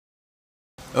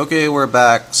Okay, we're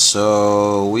back.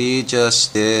 So we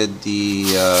just did the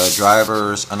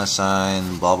drivers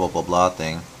unassigned blah blah blah blah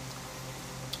thing,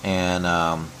 and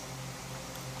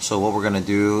so what we're gonna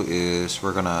do is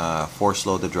we're gonna force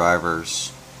load the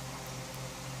drivers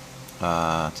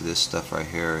to this stuff right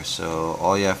here. So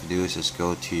all you have to do is just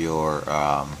go to your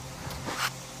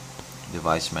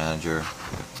device manager.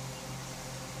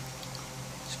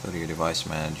 Just go to your device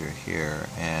manager here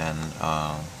and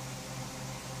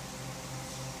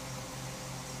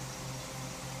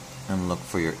look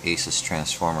for your Asus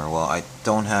transformer. Well, I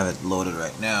don't have it loaded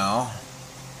right now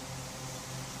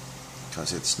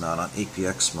because it's not on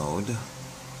APX mode.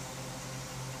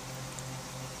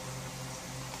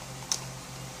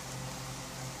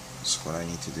 So what I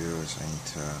need to do is I need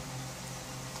to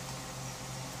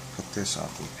put this on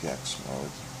APX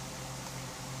mode.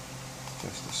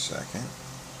 Just a second.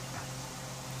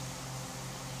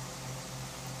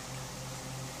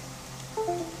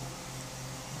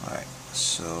 Alright,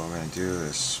 so what we're going to do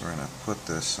is we're going to put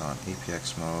this on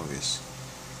APX mode.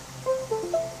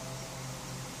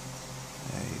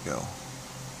 There you go.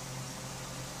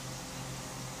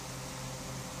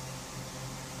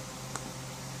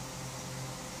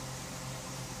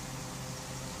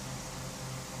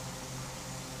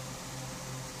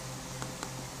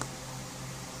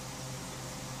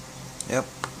 Yep,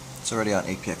 it's already on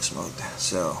APX mode.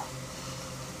 So,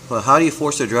 but how do you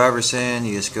force the drivers in?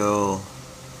 You just go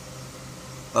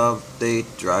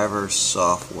update driver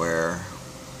software,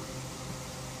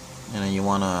 and then you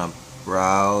want to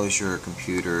browse your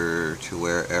computer to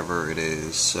wherever it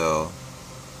is. So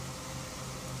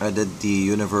I did the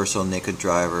universal naked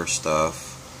driver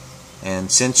stuff,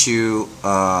 and since you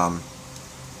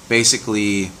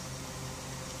basically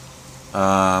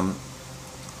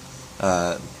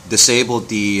disabled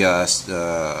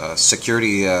the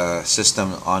security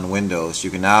system on Windows, you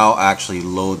can now actually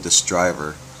load this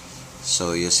driver.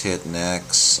 So you just hit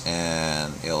next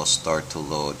and it'll start to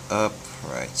load up,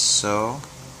 right? So,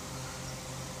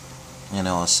 and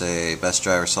it'll say best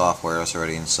driver software is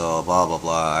already installed, blah blah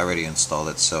blah. I already installed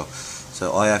it. So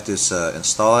all you have to do is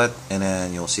install it, and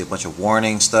then you'll see a bunch of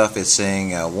warning stuff. It's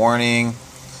saying warning,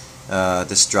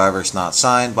 this driver is not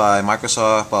signed by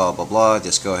Microsoft, blah blah blah.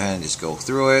 Just go ahead and just go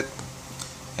through it,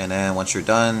 and then once you're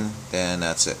done, then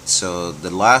that's it. So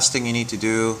the last thing you need to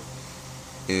do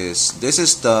is, this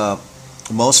is the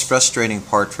most frustrating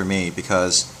part for me,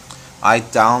 because I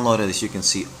downloaded, as you can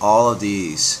see, all of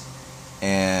these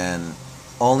and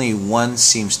only one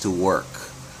seems to work,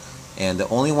 and the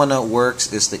only one that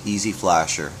works is the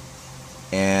EasyFlasher.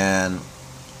 And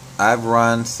I've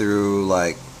run this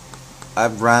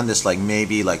like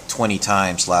maybe like 20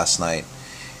 times last night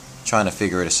trying to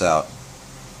figure this out,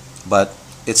 but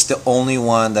it's the only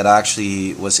one that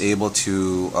actually was able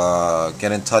to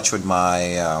get in touch with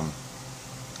my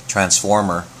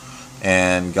transformer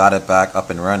and got it back up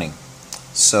and running.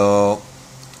 So,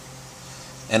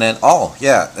 and then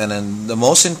and then the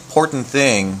most important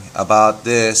thing about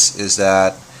this is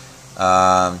that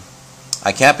I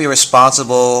can't be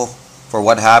responsible for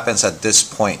what happens at this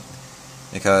point,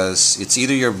 because it's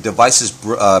either your device is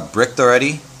bricked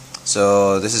already,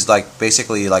 so this is like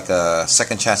basically like a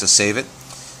second chance to save it.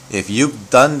 If you've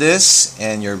done this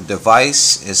and your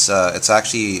device is it's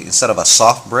actually, instead of a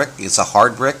soft brick, it's a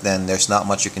hard brick, then there's not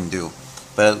much you can do.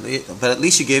 But at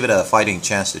least you gave it a fighting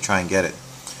chance to try and get it.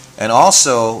 And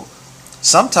also,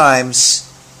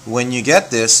 sometimes when you get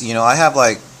this, you know, I have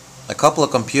like a couple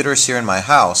of computers here in my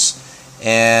house,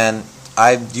 and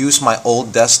I've used my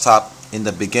old desktop in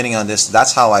the beginning on this.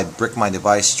 That's how I brick my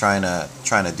device trying to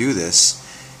do this.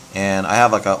 And I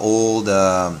have like an old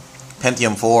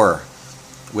Pentium 4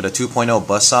 with a 2.0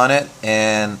 bus on it,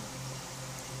 and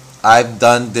I've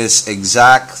done this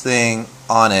exact thing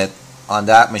on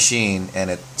that machine, and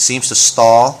it seems to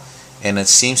stall, and it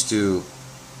seems to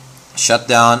shut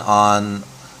down on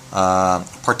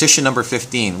partition number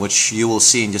 15, which you will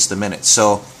see in just a minute.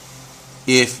 So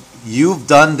if you've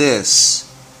done this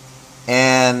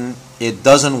and it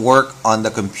doesn't work on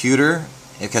the computer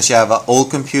because you have an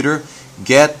old computer,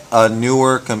 get a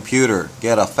newer computer.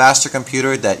 Get a faster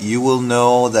computer that you will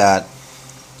know that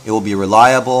it will be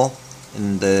reliable,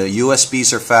 and the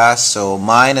USBs are fast. So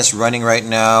mine is running right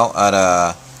now at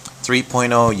a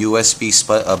 3.0 USB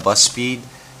bus speed.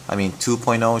 I mean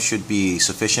 2.0 should be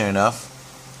sufficient enough,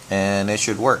 and it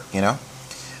should work, you know.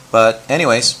 But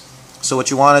anyways, so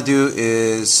what you want to do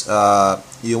is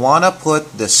you want to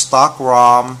put the stock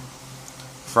ROM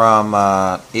from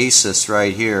Asus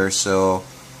right here. So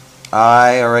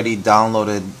I already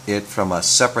downloaded it from a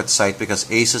separate site because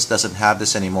Asus doesn't have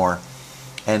this anymore.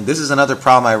 And this is another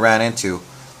problem I ran into.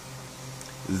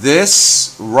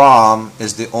 This ROM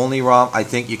is the only ROM I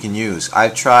think you can use.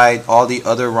 I've tried all the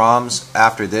other ROMs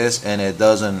after this and it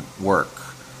doesn't work.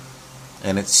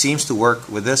 And it seems to work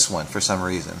with this one for some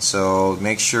reason. So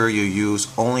make sure you use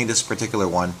only this particular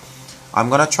one. I'm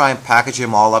going to try and package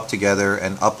them all up together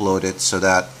and upload it so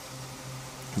that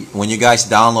when you guys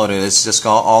download it, it's just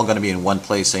all going to be in one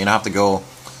place. So you don't have to go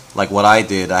like what I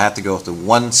did. I have to go to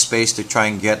one space to try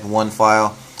and get one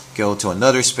file, go to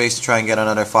another space to try and get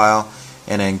another file,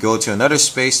 and then go to another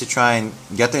space to try and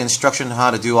get the instruction on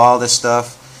how to do all this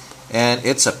stuff. And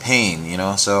it's a pain, you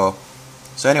know. So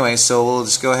anyway, so we'll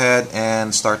just go ahead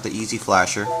and start the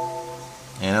EasyFlasher.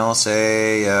 And it'll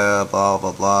say blah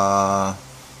blah blah.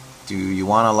 Do you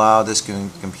want to allow this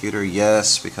computer?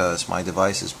 Yes, because my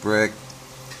device is brick.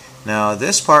 Now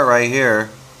this part right here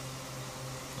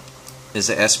is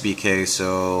a SBK,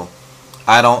 so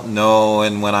I don't know,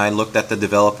 and when I looked at the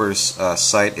developer's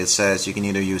site, it says you can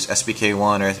either use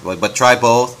SBK1 or, but try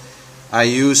both. I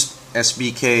used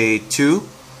SBK2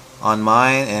 on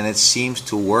mine and it seems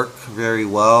to work very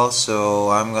well, so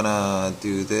I'm gonna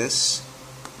do this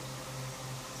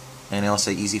and it'll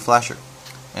say EasyFlasher.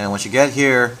 And once you get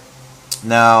here,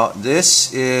 now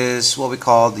this is what we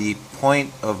call the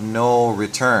point of no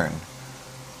return.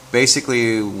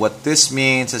 Basically what this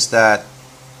means is that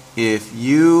if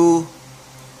you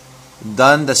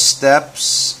done the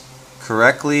steps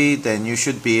correctly, then you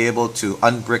should be able to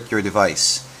unbrick your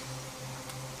device.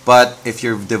 But if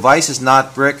your device is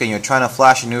not brick and you're trying to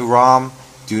flash a new ROM,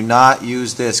 do not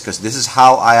use this, because this is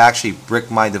how I actually brick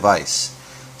my device.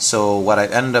 So what I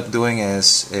ended up doing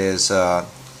is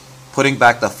putting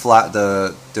back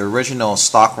the original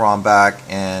stock ROM back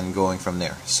and going from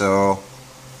there. So,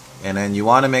 and then you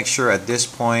want to make sure at this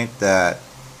point that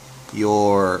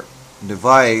your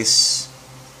device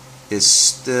is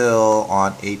still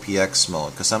on APX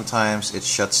mode, because sometimes it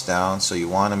shuts down, so you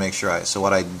want to make sure. So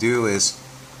what I do is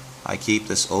I keep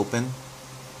this open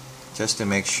just to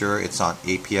make sure it's on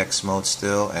APX mode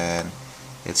still, and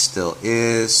it still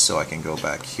is. So I can go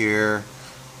back here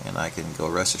and I can go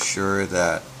rest assured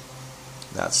that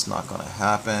that's not going to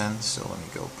happen. So let me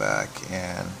go back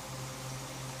and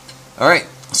alright,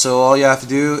 so all you have to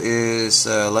do is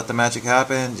let the magic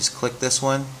happen. Just click this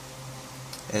one.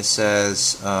 It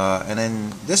says and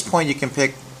then this point you can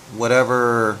pick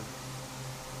whatever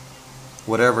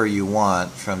you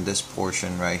want from this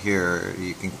portion right here.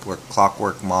 You can work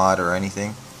clockwork mod or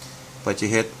anything, but you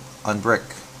hit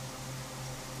unbrick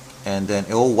and then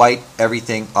it will wipe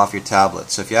everything off your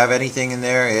tablet. So if you have anything in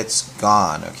there, it's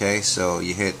gone. Okay, so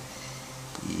you hit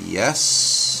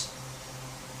yes,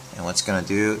 and what's going to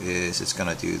do is it's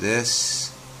going to do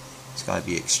this. It's going to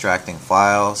be extracting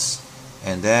files,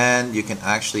 and then you can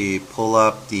actually pull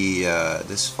up the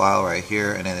this file right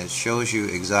here, and then it shows you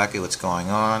exactly what's going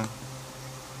on.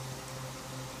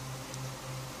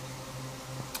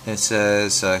 It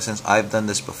says since I've done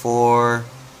this before,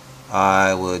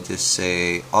 I would just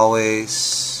say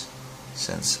always,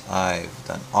 since I've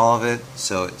done all of it.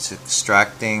 So it's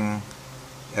extracting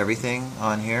everything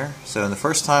on here. So the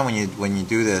first time when you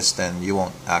do this, then you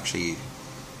won't actually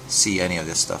see any of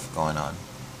this stuff going on.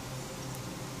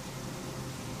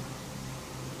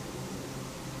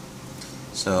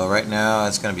 So right now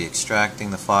it's going to be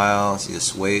extracting the files. You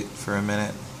just wait for a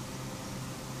minute.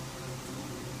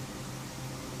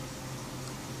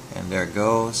 And there it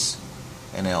goes.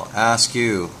 And it'll ask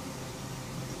you.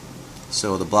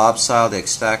 So the blob style, they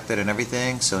extracted and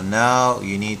everything. So now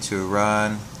you need to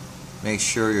run, make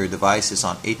sure your device is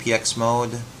on APX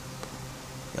mode.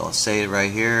 It'll say it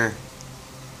right here.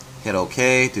 Hit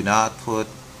OK. Do not put.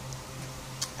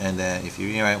 And then if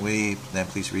you're right way, then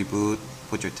please reboot.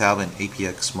 Put your tablet in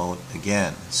APX mode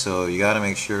again. So you got to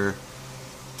make sure.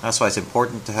 That's why it's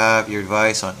important to have your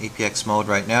device on APX mode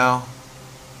right now.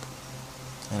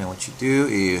 And then what you do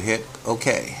is you hit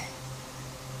OK.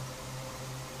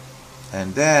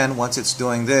 And then once it's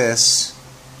doing this,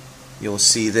 you'll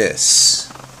see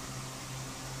this.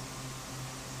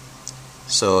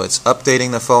 So it's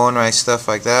updating the phone, right? Stuff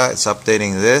like that. It's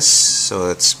updating this, so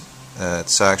it's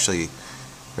actually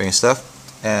bringing stuff.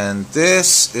 And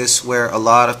this is where a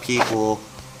lot of people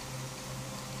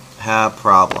have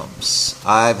problems.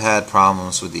 I've had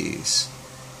problems with these,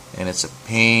 and it's a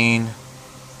pain.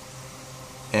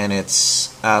 And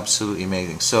it's absolutely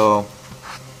amazing. So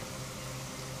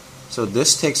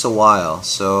this takes a while.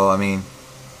 So I mean,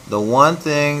 the one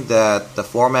thing that the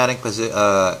formatting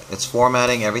it's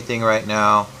formatting everything right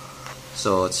now.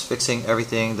 So it's fixing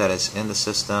everything that is in the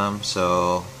system.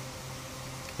 So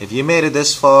if you made it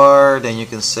this far, then you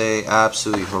can say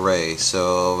absolutely hooray.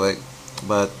 So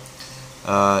but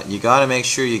you got to make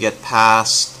sure you get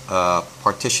past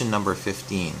partition number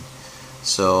 15.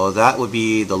 So that would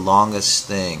be the longest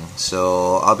thing.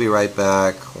 So I'll be right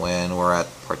back when we're at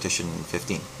partition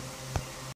 15.